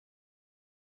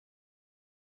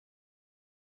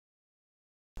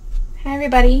Hi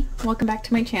everybody, welcome back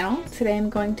to my channel. Today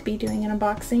I'm going to be doing an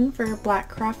unboxing for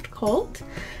Blackcraft Cult.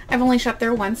 I've only shopped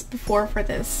there once before for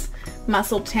this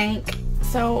muscle tank,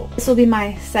 so this will be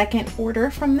my second order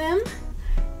from them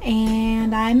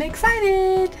and I'm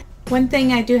excited. One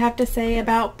thing I do have to say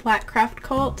about Blackcraft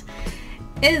Cult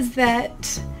is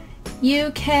that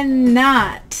you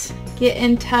cannot get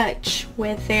in touch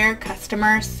with their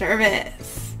customer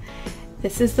service.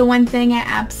 This is the one thing I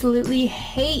absolutely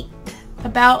hate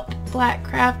about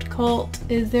Blackcraft Cult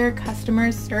is their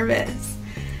customer service.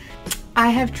 I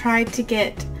have tried to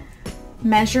get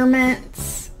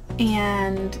measurements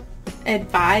and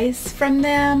advice from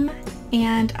them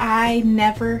and I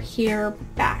never hear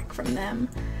back from them.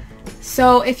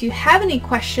 So if you have any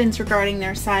questions regarding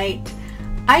their site,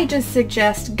 I just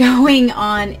suggest going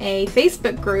on a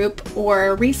Facebook group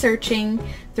or researching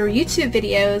through YouTube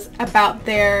videos about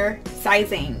their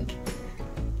sizing,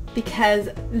 because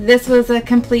this was a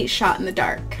complete shot in the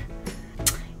dark.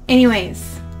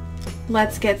 Anyways,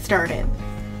 let's get started.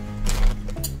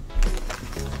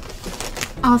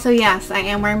 Also, yes, I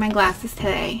am wearing my glasses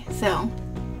today, so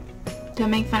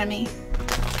don't make fun of me.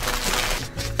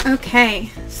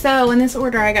 Okay, so in this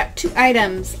order I got two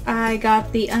items. I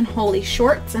got the Unholy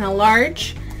shorts in a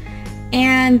large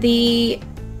and the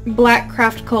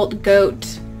Blackcraft Cult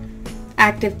Goat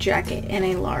active jacket in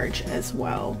a large as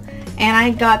well. And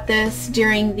I got this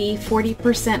during the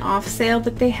 40% off sale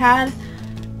that they had,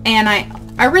 and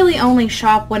I really only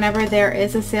shop whenever there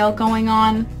is a sale going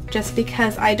on just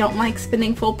because I don't like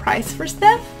spending full price for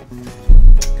stuff.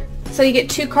 So you get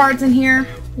two cards in here.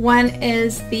 One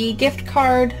is the gift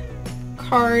card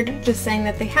just saying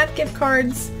that they have gift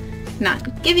cards,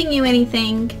 not giving you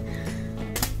anything,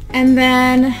 and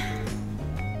then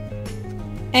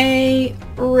a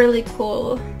really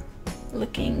cool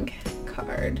looking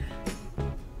card.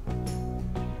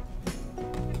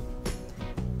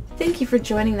 Thank you for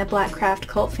joining the Blackcraft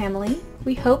Cult family.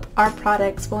 We hope our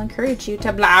products will encourage you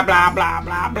to blah blah blah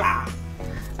blah blah.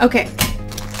 Okay.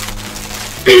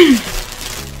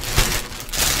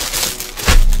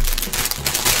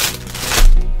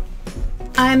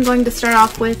 I'm going to start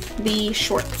off with the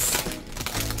shorts.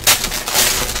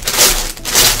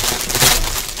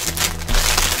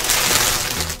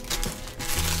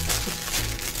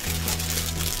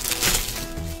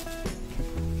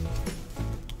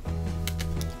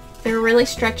 They're really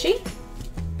stretchy,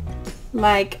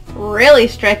 like really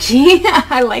stretchy.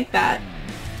 I like that.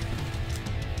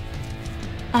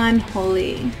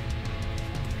 Unholy.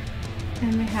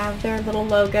 And they have their little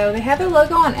logo. They have their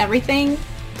logo on everything,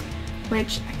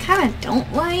 which I kind of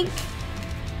don't like.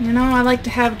 You know, I like to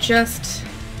have just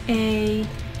a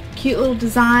cute little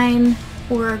design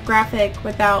or a graphic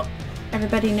without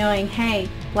everybody knowing, hey,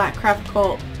 Blackcraft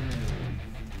Cult.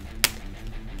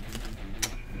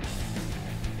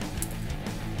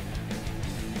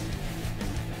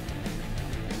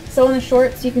 So in the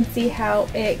shorts you can see how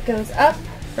it goes up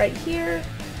right here,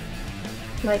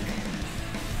 like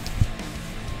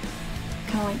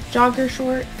kind of like jogger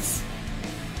shorts,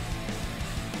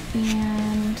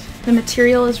 and the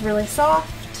material is really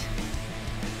soft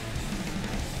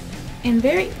and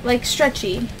very like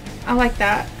stretchy. I like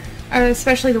that,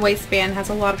 especially the waistband has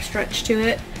a lot of stretch to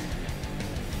it.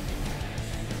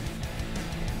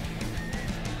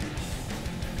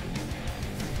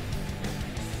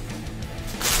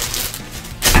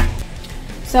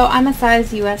 So I'm a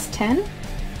size US 10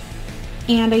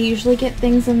 and I usually get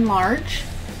things in large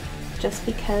just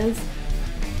because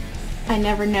I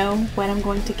never know what I'm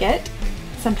going to get.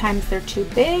 Sometimes they're too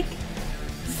big,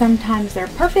 sometimes they're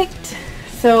perfect,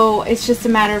 so it's just a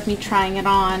matter of me trying it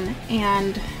on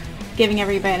and giving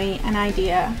everybody an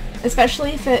idea.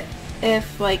 Especially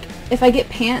if I get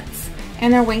pants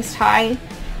and they're waist high,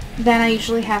 then I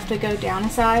usually have to go down a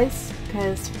size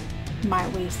because my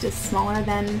waist is smaller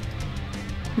than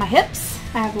my hips.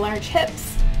 I have large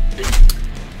hips.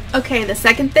 Okay, the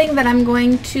second thing that I'm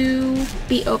going to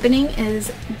be opening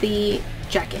is the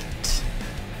jacket.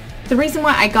 The reason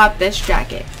why I got this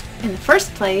jacket in the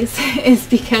first place is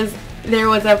because there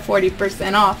was a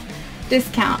 40% off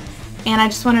discount and I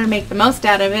just wanted to make the most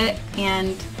out of it,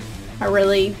 and I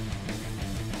really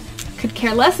could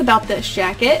care less about this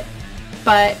jacket,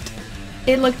 but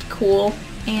it looked cool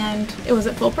and it was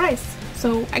at full price,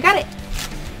 so I got it.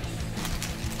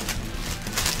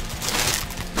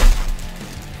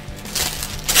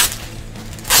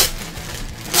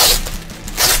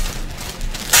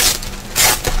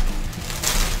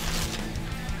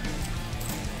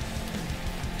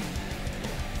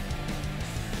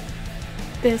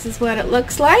 This is what it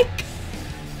looks like.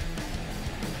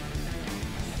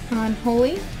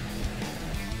 Unholy.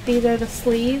 These are the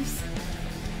sleeves.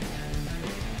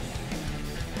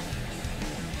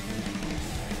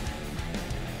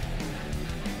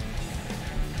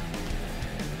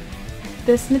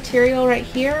 this material right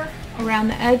here around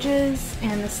the edges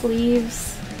and the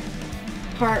sleeves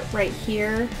part right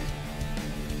here,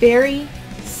 very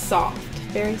soft,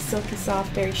 very silky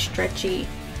soft, very stretchy.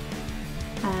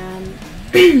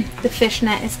 The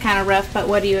fishnet is kind of rough, but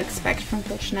what do you expect from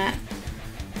fishnet?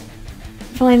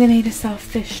 If only they made a soft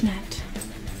fishnet.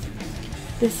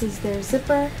 This is their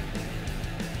zipper.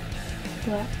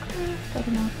 Blackcraft, I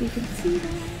don't know if you can see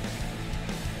that.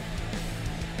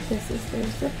 This is their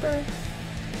zipper.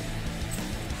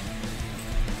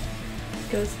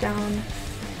 Goes down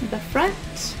the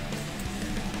front.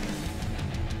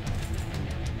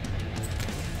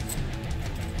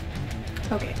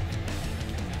 Okay.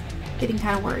 Getting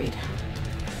kind of worried.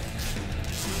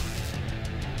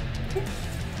 Okay.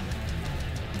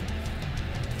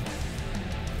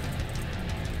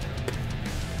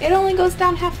 It only goes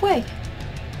down halfway.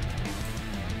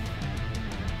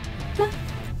 Huh.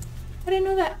 I didn't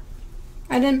know that.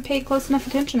 I didn't pay close enough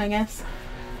attention, I guess.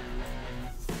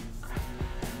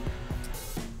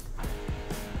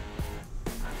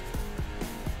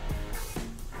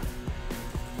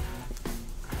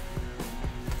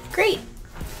 Great.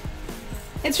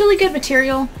 It's really good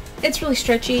material. It's really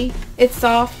stretchy. It's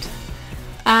soft.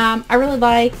 I really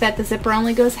like that the zipper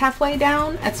only goes halfway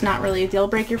down. That's not really a deal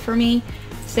breaker for me.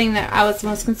 The thing that I was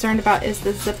most concerned about is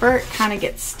the zipper. It kind of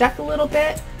gets stuck a little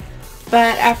bit,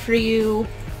 but after you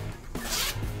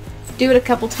do it a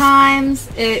couple times,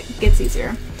 it gets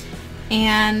easier.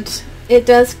 And it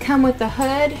does come with the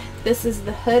hood. This is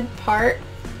the hood part,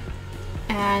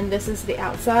 and this is the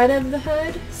outside of the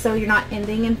hood, so you're not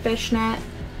ending in fishnet.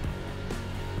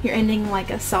 You're ending like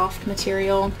a soft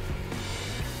material.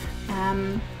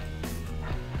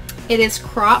 It is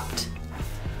cropped,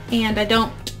 and I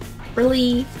don't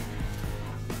really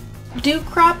do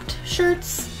cropped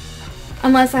shirts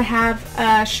unless I have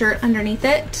a shirt underneath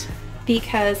it,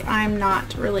 because I'm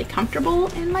not really comfortable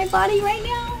in my body right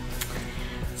now.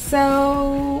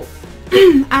 So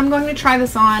I'm going to try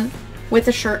this on with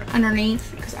a shirt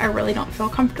underneath, because I really don't feel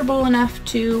comfortable enough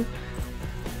to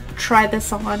try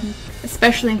this on,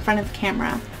 especially in front of the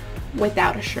camera,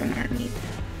 without a shirt underneath.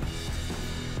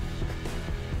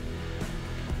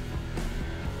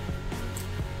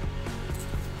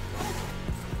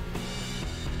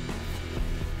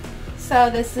 So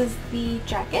this is the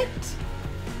jacket.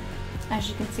 As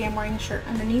you can see, I'm wearing a shirt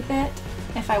underneath it.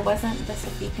 If I wasn't, this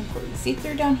would be completely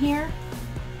see-through down here.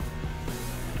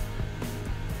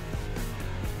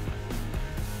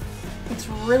 It's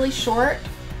really short.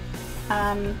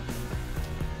 I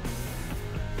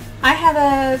have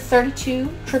a 32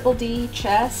 triple D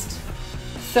chest,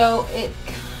 so it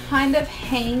kind of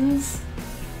hangs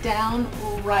down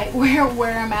right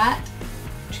where I'm at,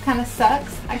 which kind of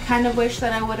sucks. I kind of wish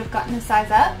that I would have gotten a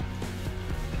size up.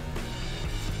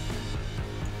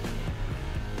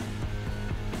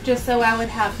 Just so I would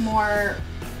have more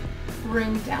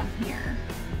room down here.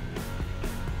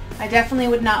 I definitely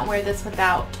would not wear this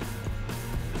without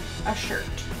a shirt.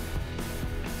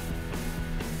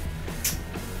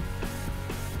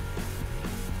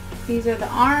 These are the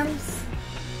arms.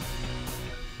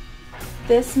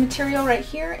 This material right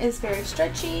here is very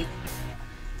stretchy.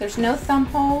 There's no thumb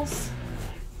holes.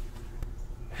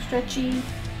 Stretchy,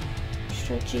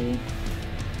 stretchy.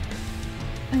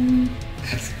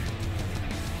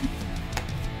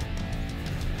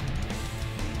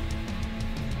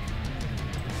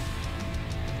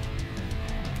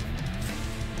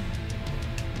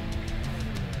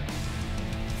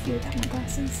 See without my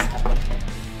glasses.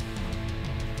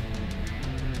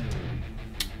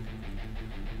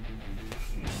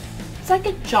 It's like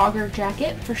a jogger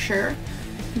jacket for sure.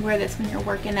 You wear this when you're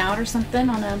working out or something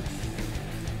on a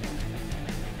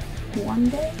warm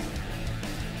day.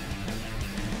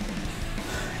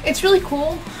 It's really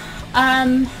cool.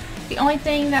 The only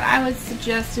thing that I would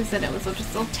suggest is that it was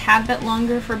just a tad bit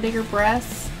longer for bigger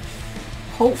breasts.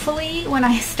 Hopefully when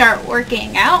I start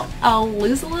working out, I'll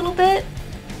lose a little bit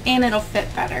and it'll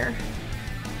fit better.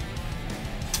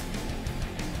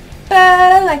 But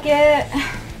I like it.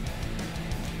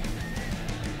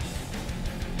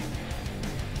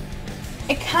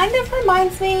 It kind of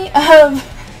reminds me of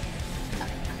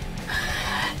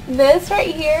this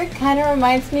right here. Kind of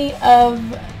reminds me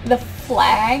of the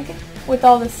flag with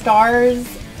all the stars,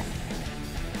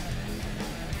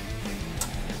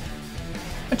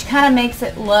 which kind of makes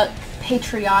it look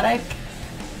patriotic,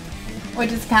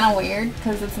 which is kind of weird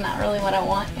because it's not really what I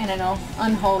want in an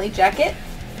unholy jacket.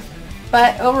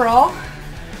 But overall,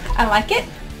 I like it.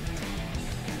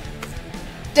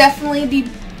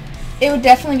 It would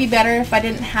definitely be better if I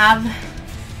didn't have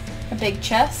a big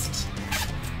chest.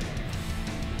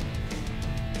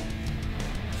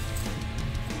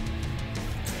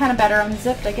 It's kind of better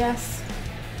unzipped, I guess.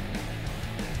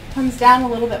 Comes down a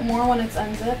little bit more when it's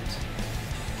unzipped.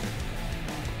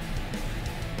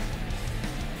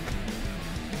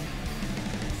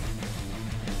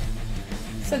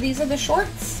 So these are the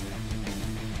shorts.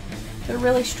 They're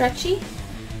really stretchy.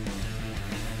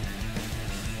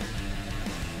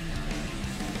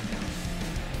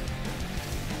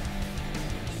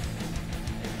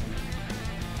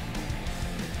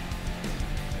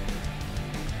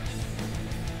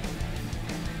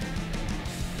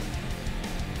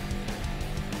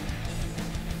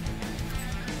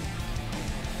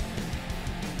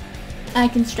 I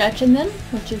can stretch in them,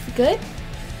 which is good.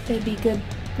 They'd be good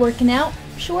working out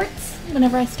shorts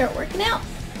whenever I start working out.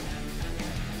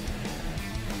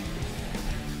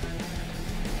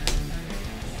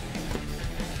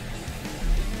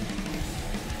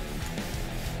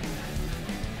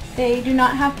 They do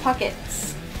not have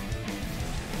pockets.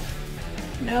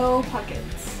 No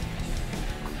pockets.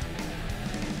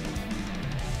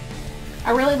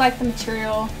 I really like the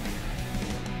material.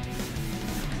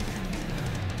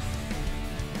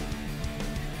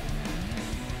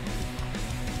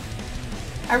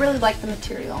 I really like the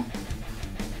material.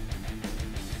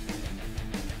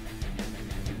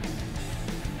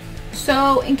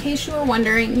 So, in case you were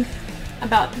wondering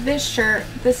about this shirt,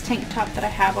 this tank top that I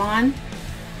have on,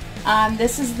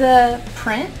 this is the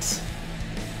print.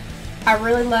 I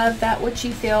really love that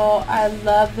witchy feel. I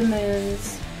love the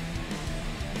moons.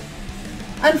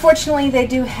 Unfortunately, they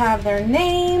do have their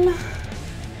name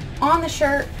on the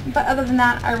shirt, but other than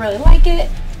that, I really like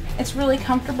it. It's really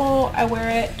comfortable. I wear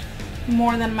it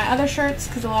more than my other shirts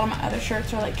because a lot of my other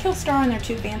shirts are like Killstar and they're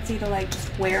too fancy to like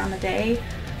just wear on the day.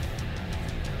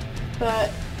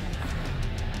 But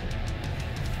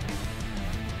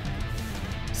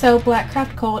so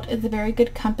Blackcraft Cult is a very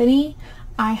good company.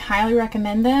 I highly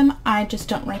recommend them. I just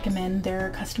don't recommend their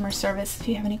customer service if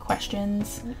you have any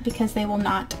questions because they will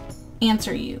not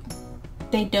answer you.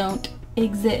 They don't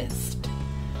exist.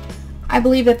 I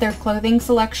believe that their clothing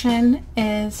selection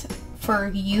is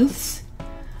for youths.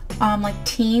 Like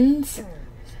teens.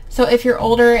 So if you're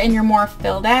older and you're more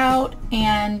filled out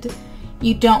and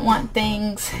you don't want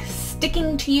things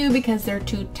sticking to you because they're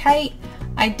too tight,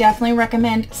 I definitely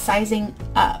recommend sizing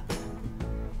up.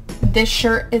 This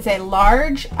shirt is a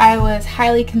large. I was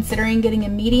highly considering getting a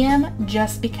medium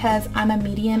just because I'm a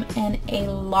medium in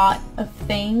a lot of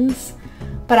things,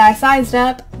 but I sized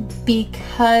up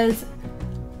because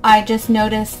I just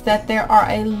noticed that there are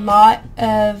a lot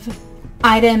of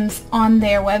items on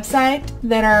their website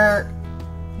that are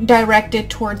directed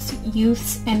towards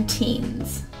youths and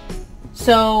teens.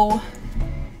 So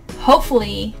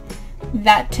hopefully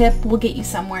that tip will get you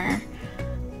somewhere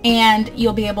and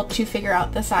you'll be able to figure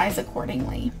out the size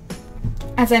accordingly.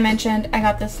 As I mentioned, I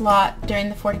got this lot during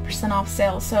the 40% off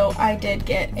sale, so I did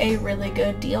get a really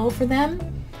good deal for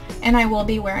them and I will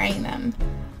be wearing them.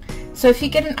 So if you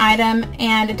get an item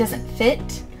and it doesn't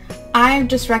fit, I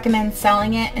just recommend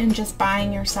selling it and just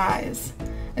buying your size,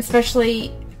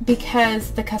 especially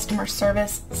because the customer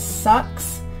service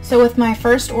sucks. So with my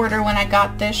first order when I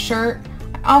got this shirt,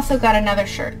 I also got another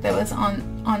shirt that was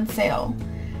on sale,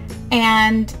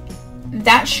 and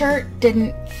that shirt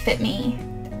didn't fit me.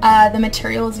 The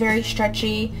material is very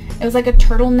stretchy. It was like a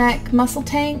turtleneck muscle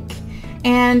tank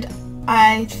and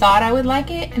I thought I would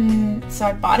like it, and so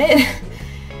I bought it.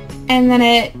 And then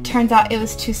it turns out it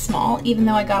was too small, even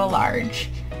though I got a large.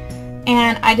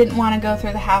 And I didn't want to go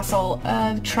through the hassle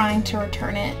of trying to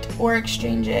return it or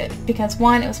exchange it because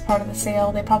one, it was part of the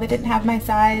sale. They probably didn't have my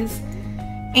size.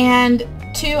 And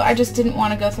two, I just didn't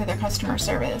want to go through their customer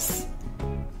service.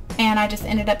 And I just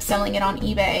ended up selling it on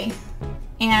eBay.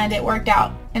 And it worked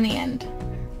out in the end.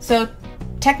 So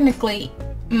technically,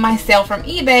 my sale from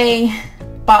eBay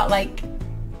bought like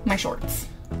my shorts.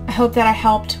 I hope that I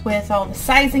helped with all the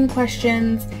sizing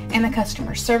questions and the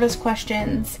customer service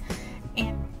questions.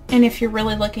 And if you're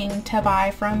really looking to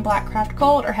buy from Blackcraft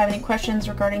Cult or have any questions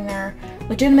regarding their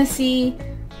legitimacy,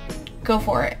 go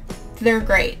for it. They're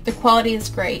great. The quality is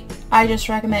great. I just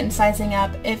recommend sizing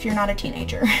up if you're not a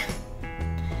teenager.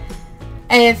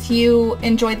 If you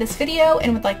enjoyed this video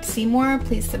and would like to see more,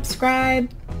 please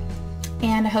subscribe.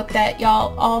 And I hope that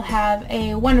y'all all have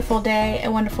a wonderful day,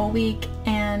 a wonderful week,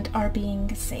 and are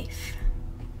being safe.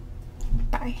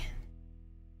 Bye.